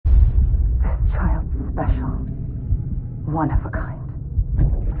One of a kind.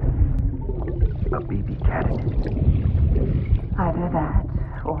 A baby candidate. Either that,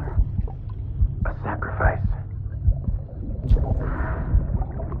 or A sacrifice.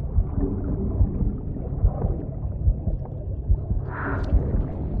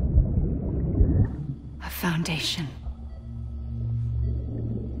 a foundation.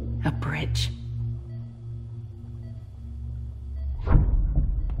 A bridge.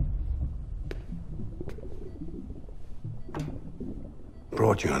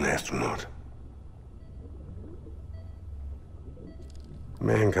 Brought you an astronaut.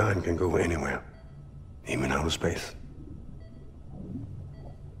 Mankind can go anywhere, even outer space.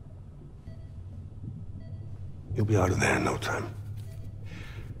 You'll be out of there in no time.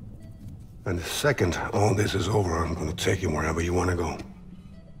 And the second all this is over, I'm gonna take you wherever you wanna go.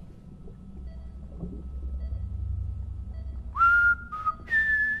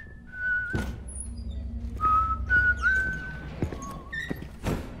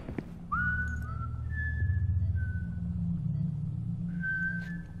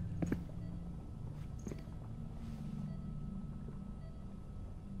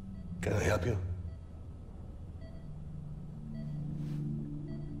 Can I help you?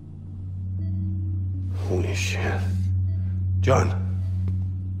 Holy shit. John,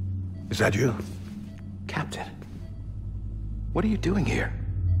 is that you? Captain, what are you doing here?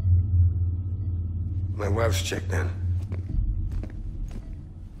 My wife's checked in.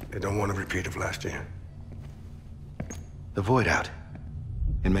 They don't want a repeat of last year. The Void out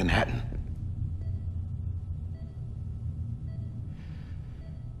in Manhattan.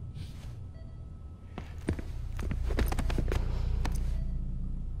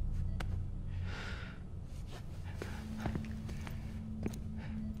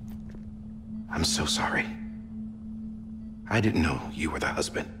 I'm so sorry. I didn't know you were the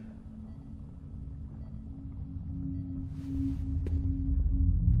husband.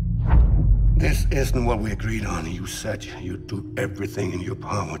 This isn't what we agreed on. You said you'd do everything in your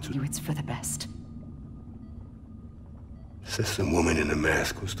power to... It's for the best. System woman in a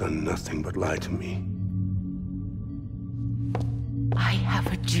mask who's done nothing but lie to me. I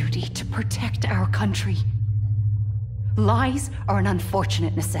have a duty to protect our country. Lies are an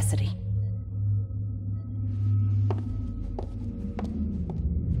unfortunate necessity.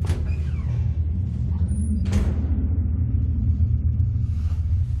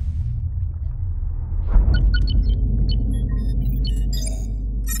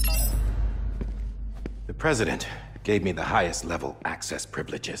 The President gave me the highest level access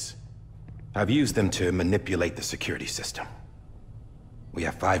privileges. I've used them to manipulate the security system. We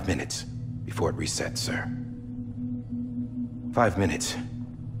have 5 minutes before it resets, sir. 5 minutes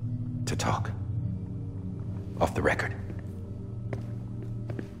to talk. Off the record.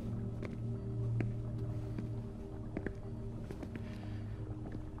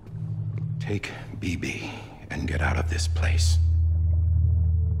 Take BB and get out of this place.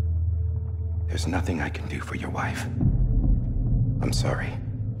 There's nothing I can do for your wife. I'm sorry.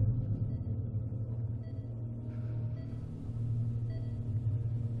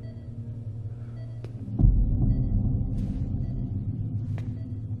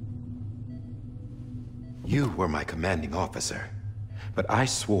 You were my commanding officer, but I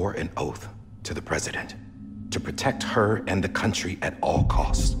swore an oath to the President to protect her and the country at all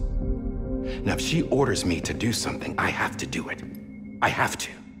costs. Now, if she orders me to do something, I have to do it. I have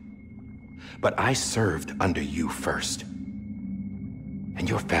to. But I served under you first. And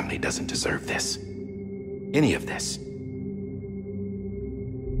your family doesn't deserve this. Any of this.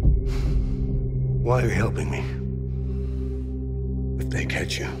 Why are you helping me? If they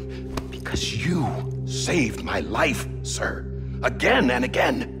catch you. Because you saved my life, sir. Again and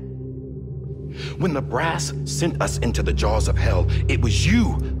again. When the brass sent us into the jaws of hell, it was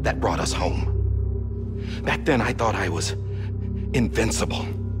you that brought us home. Back then, I thought I was invincible.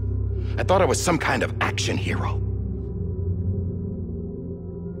 I thought I was some kind of action hero.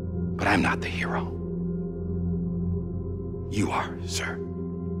 But I'm not the hero. You are, sir.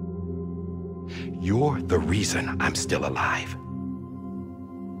 You're the reason I'm still alive.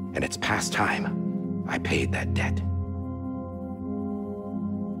 And it's past time I paid that debt.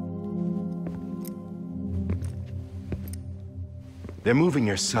 They're moving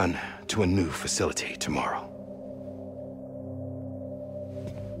your son to a new facility tomorrow.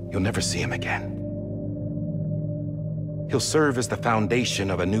 You'll never see him again. He'll serve as the foundation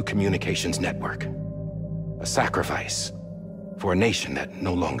of a new communications network. A sacrifice for a nation that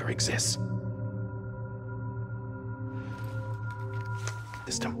no longer exists.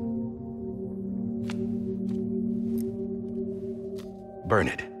 System. Burn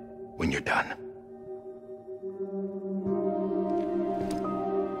it when you're done.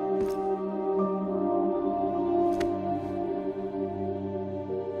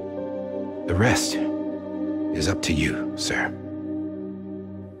 rest is up to you, sir.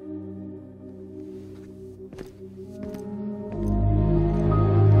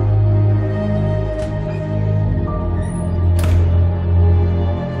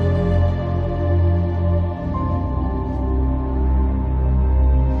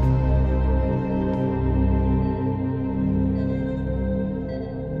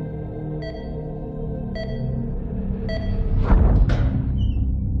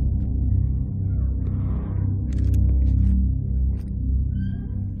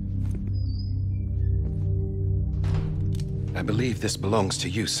 I believe this belongs to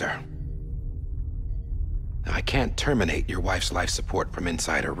you, sir. I can't terminate your wife's life support from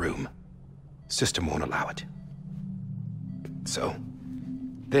inside her room. System won't allow it. So,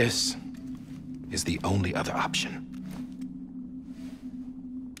 this is the only other option.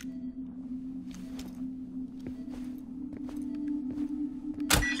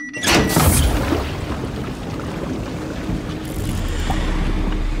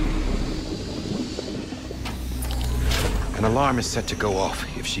 An alarm is set to go off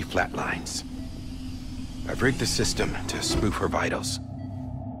if she flatlines. I've rigged the system to spoof her vitals.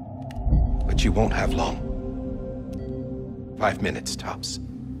 But you won't have long. 5 minutes, tops.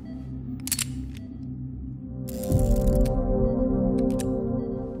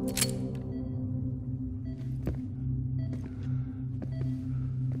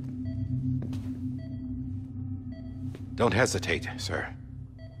 Don't hesitate, sir.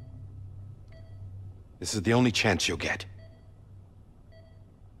 This is the only chance you'll get.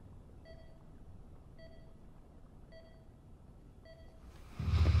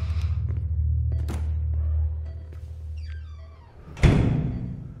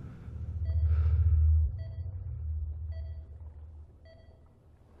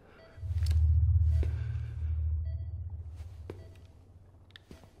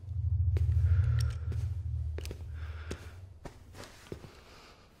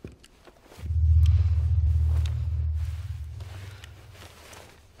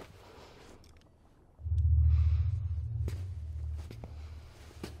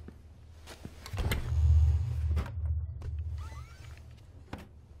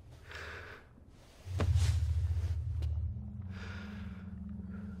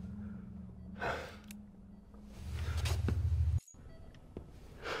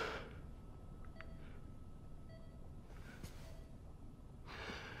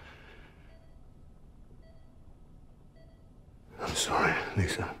 I'm sorry,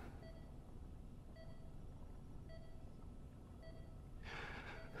 Lisa.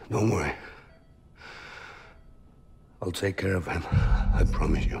 Don't worry. I'll take care of him. I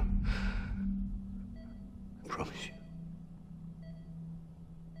promise you. I promise you.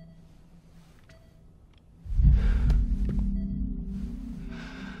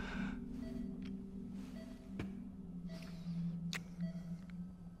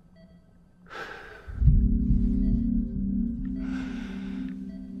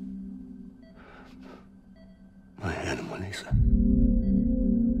 My animal, Lisa. I'm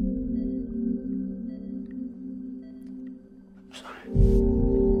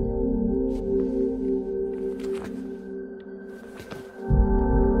sorry.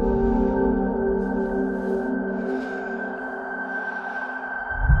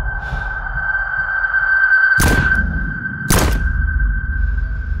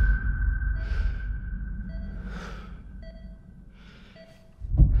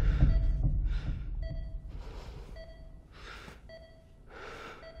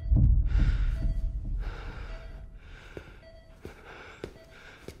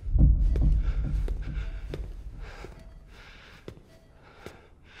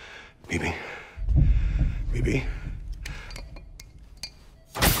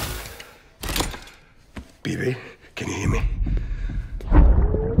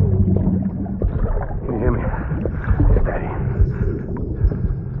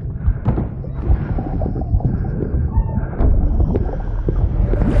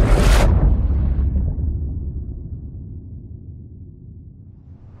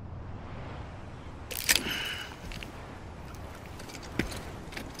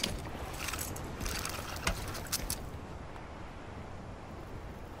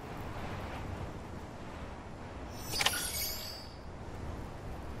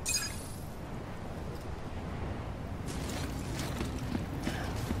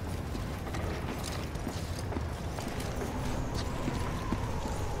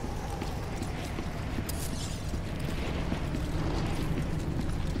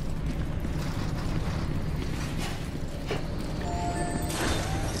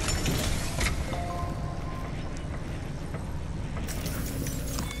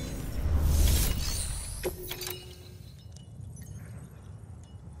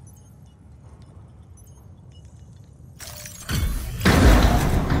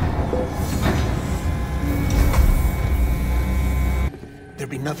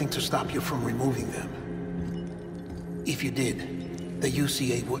 nothing to stop you from removing them. If you did, the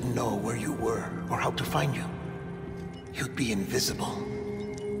UCA wouldn't know where you were or how to find you. You'd be invisible.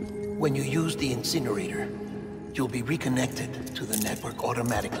 When you use the incinerator, you'll be reconnected to the network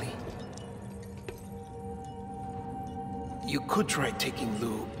automatically. You could try taking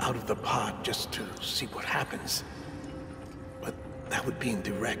Lou out of the pod just to see what happens. But that would be in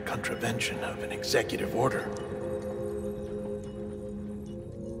direct contravention of an executive order.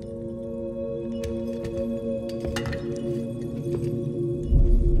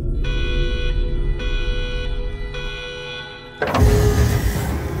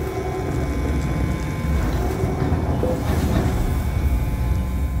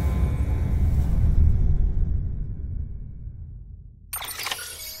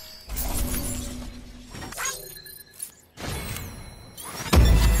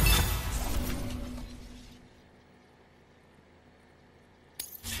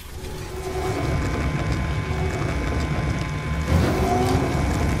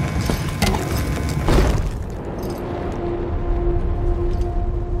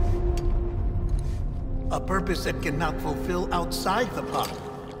 A purpose that cannot fulfill outside the pod.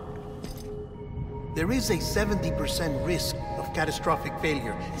 There is a 70% risk of catastrophic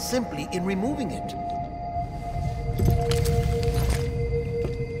failure simply in removing it.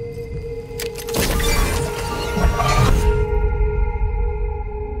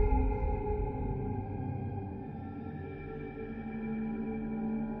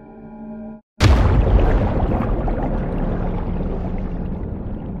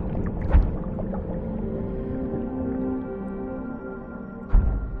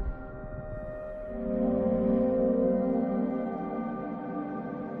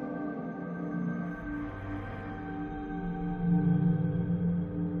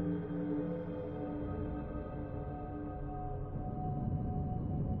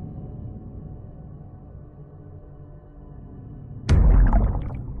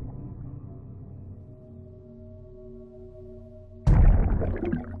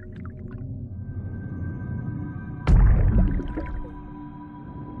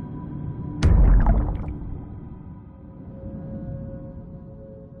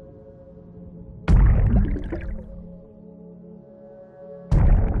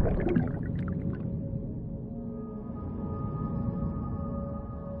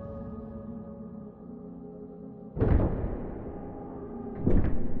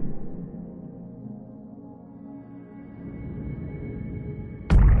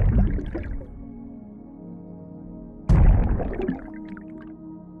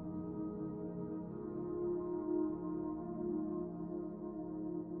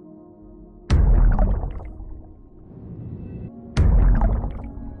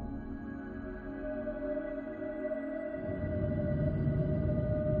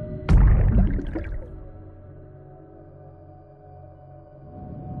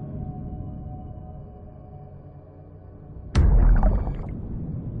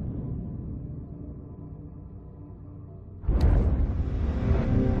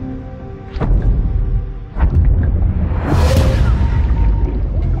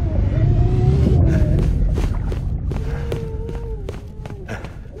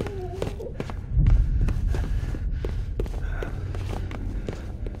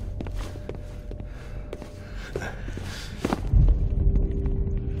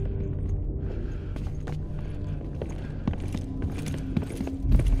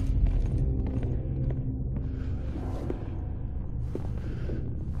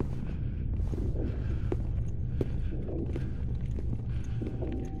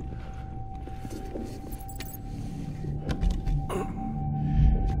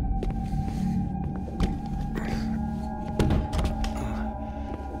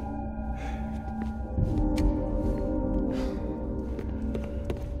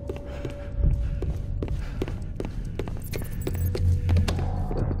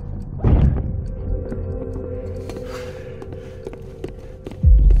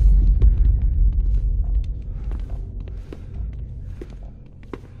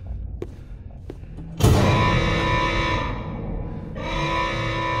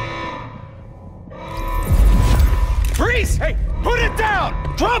 Hey, put it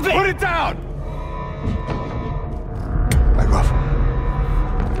down! Drop it! Put it down! Back off.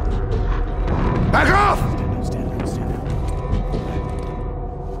 Back off!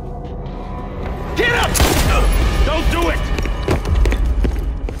 Get up! Don't do it!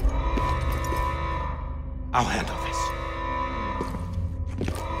 I'll handle this.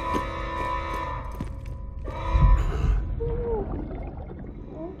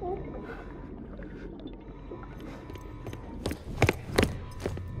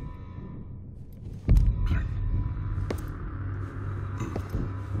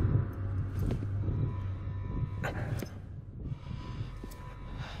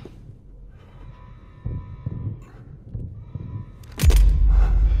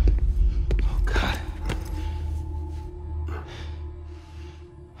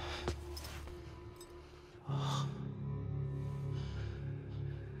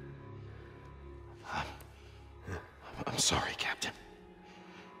 sorry, Captain.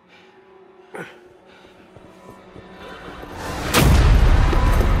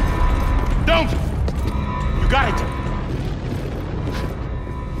 Don't! You got it!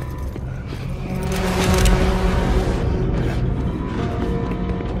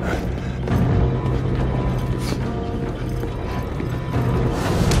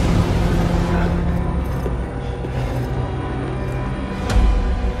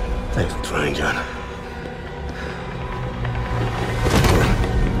 Thanks for trying, John.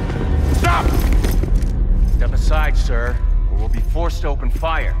 Stop! Step aside, sir, or we'll be forced to open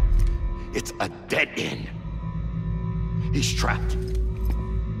fire. It's a dead end. He's trapped.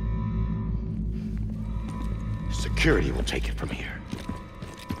 Security will take it from here.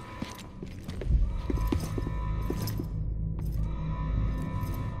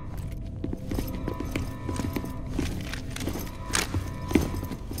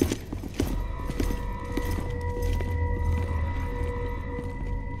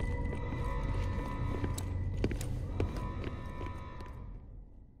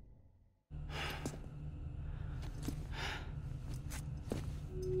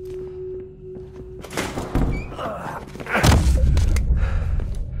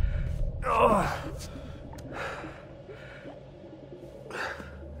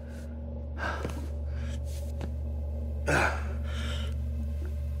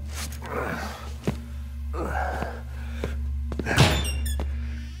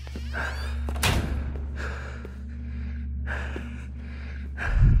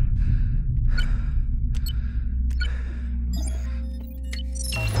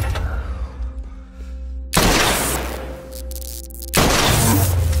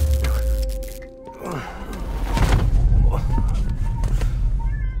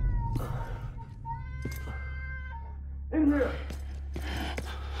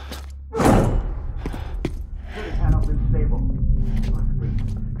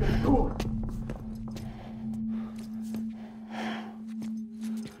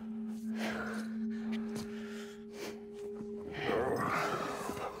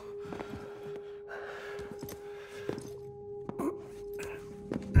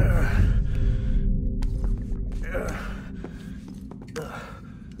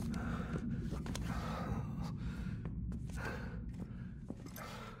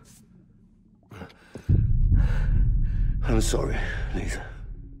 I'm sorry, Lisa.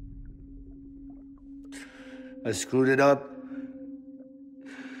 I screwed it up.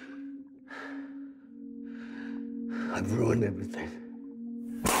 I've ruined everything.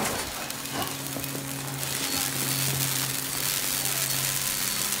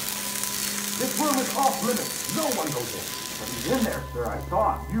 This room is off limits. No one goes in. But he's in there, sir. I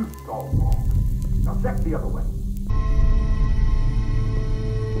saw him. You saw him wrong. Now check the other way.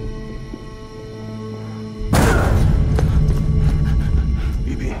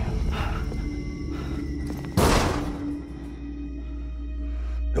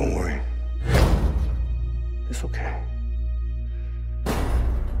 Don't worry. It's okay.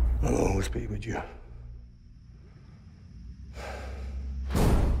 I'll always be with you.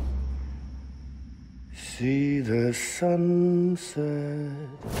 See the sunset,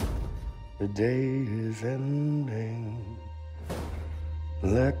 the day is ending.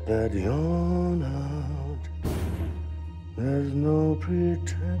 Let that yawn out, there's no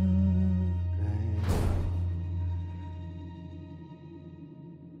pretending.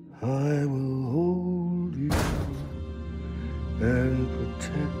 I will hold you and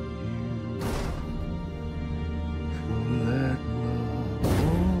protect you. So let love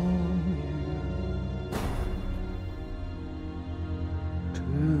warm you till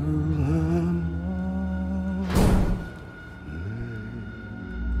I'm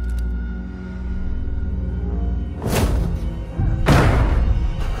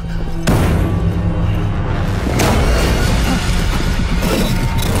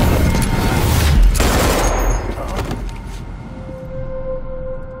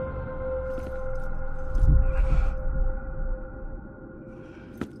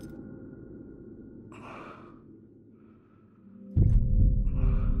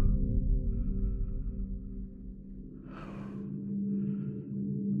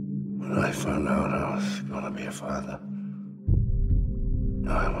When I found out I was gonna be a father,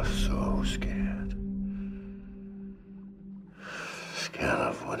 I was so scared. Scared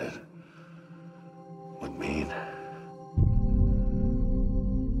of what it would mean.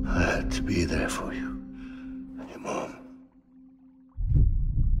 I had to be there for you and your mom,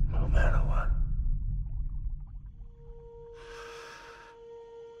 no matter what.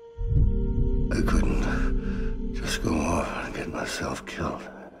 I couldn't just go off and get myself killed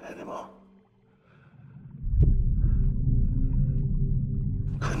anymore.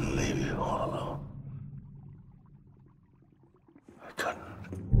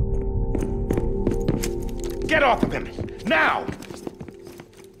 Get off of him! Now!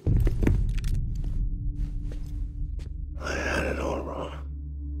 I had it all wrong.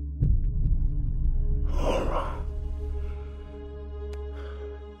 All wrong.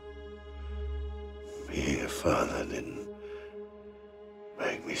 Being a father didn't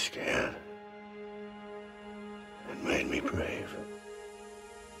make me scared. It made me brave.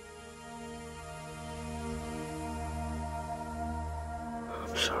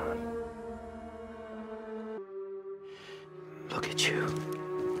 I'm sorry. Look at you.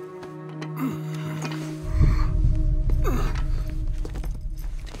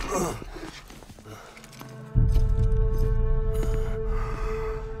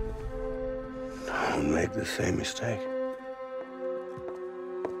 Don't make the same mistake.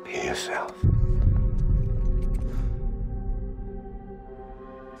 Be yourself.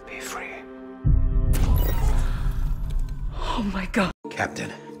 Be free. Oh my God.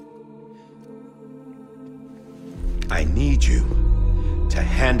 Captain, I need you to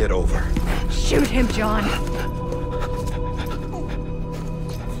hand it over. Shoot him, John.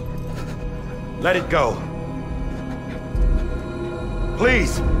 Let it go.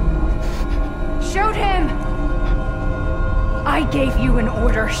 Please. Shoot him! I gave you an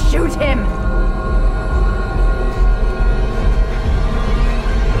order. Shoot him!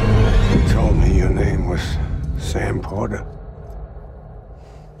 You told me your name was Sam Porter.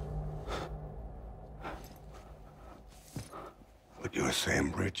 But you're Sam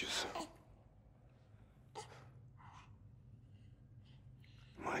Bridges.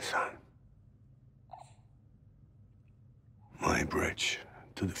 My son. My bridge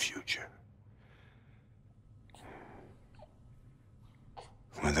to the future.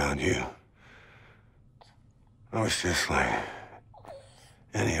 Without you, I was just like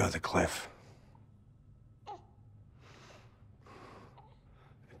any other Cliff. A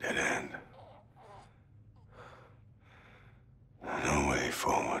dead end. No way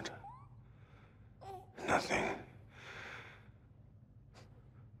forward. Nothing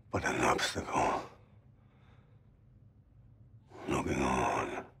but an obstacle. Looking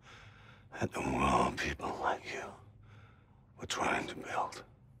on at the world people like you were trying to build.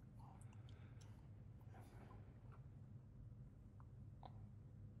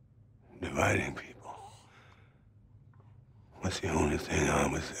 Dividing people was the only thing I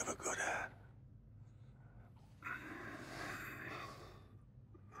was ever good at.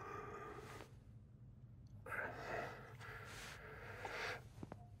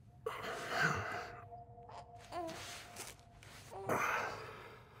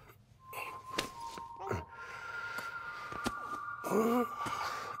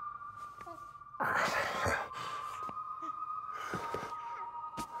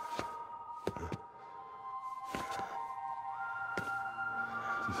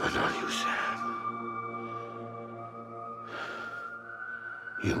 But not you, Sam.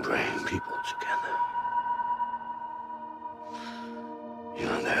 You bring people together.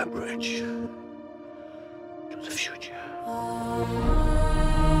 You're their bridge to the future.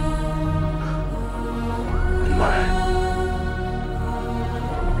 And mine.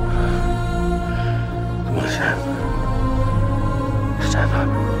 Come on, Sam. Stand up.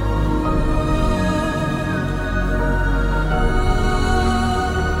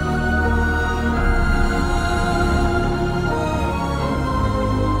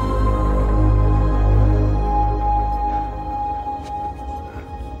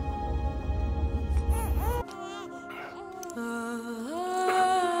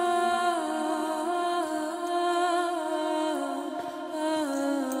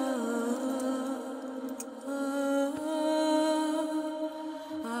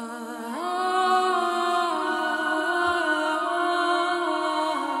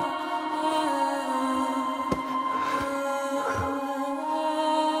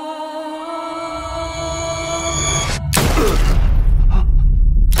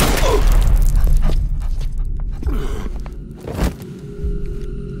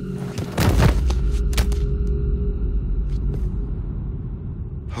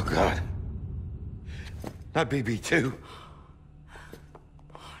 Oh, God. Not BB2.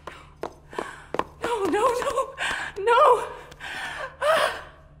 No, no, no, no!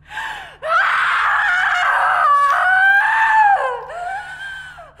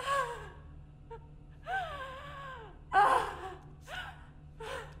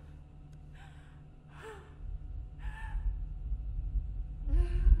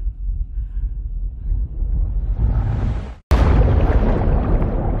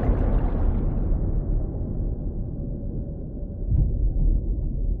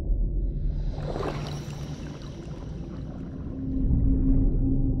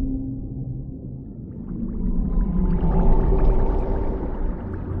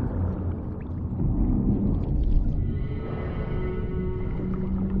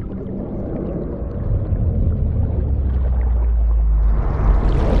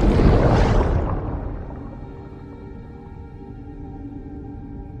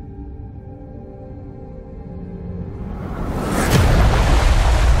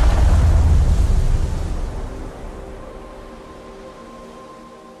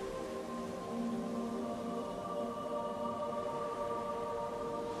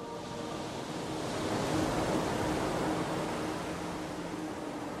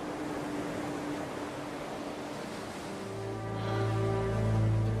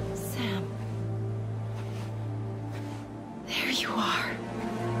 you are.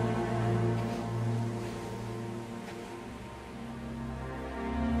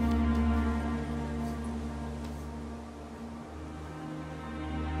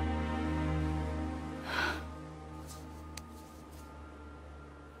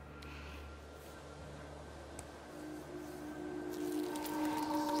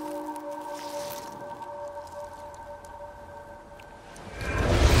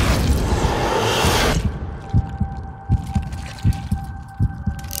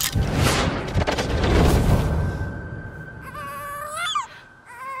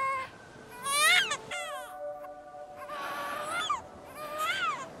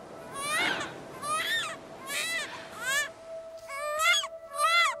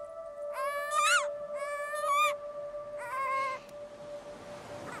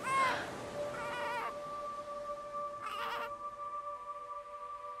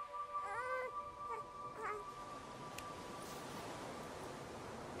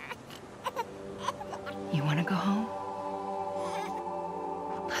 You want to go home?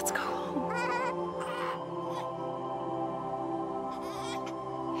 Let's go home.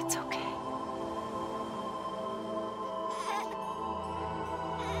 It's okay.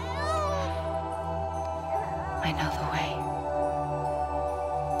 I know the way.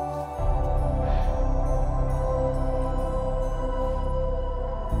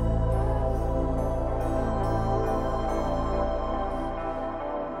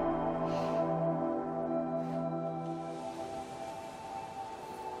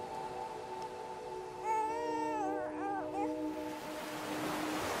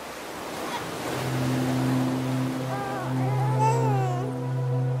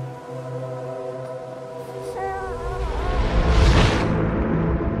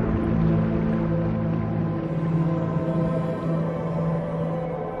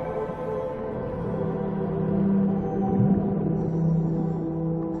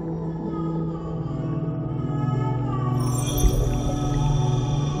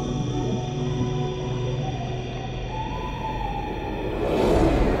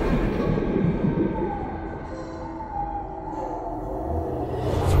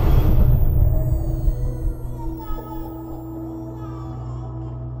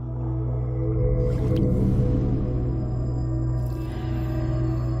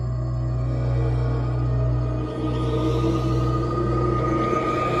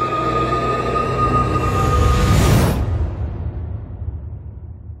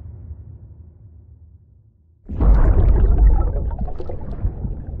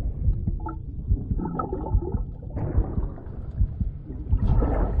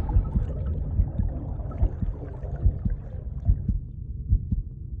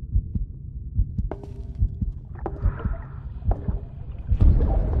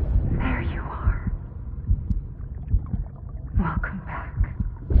 Welcome back.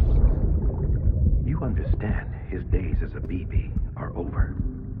 You understand his days as a BB are over,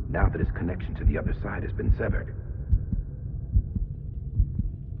 now that his connection to the other side has been severed.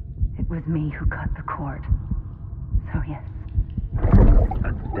 It was me who cut the cord. So yes.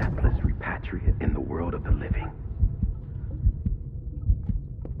 A deathless repatriate in the world of the living.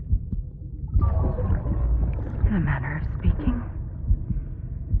 In a manner of speaking.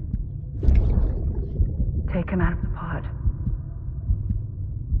 Take him out of the pod.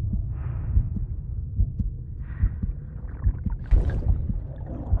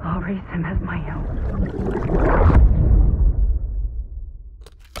 I'll raise him as my own.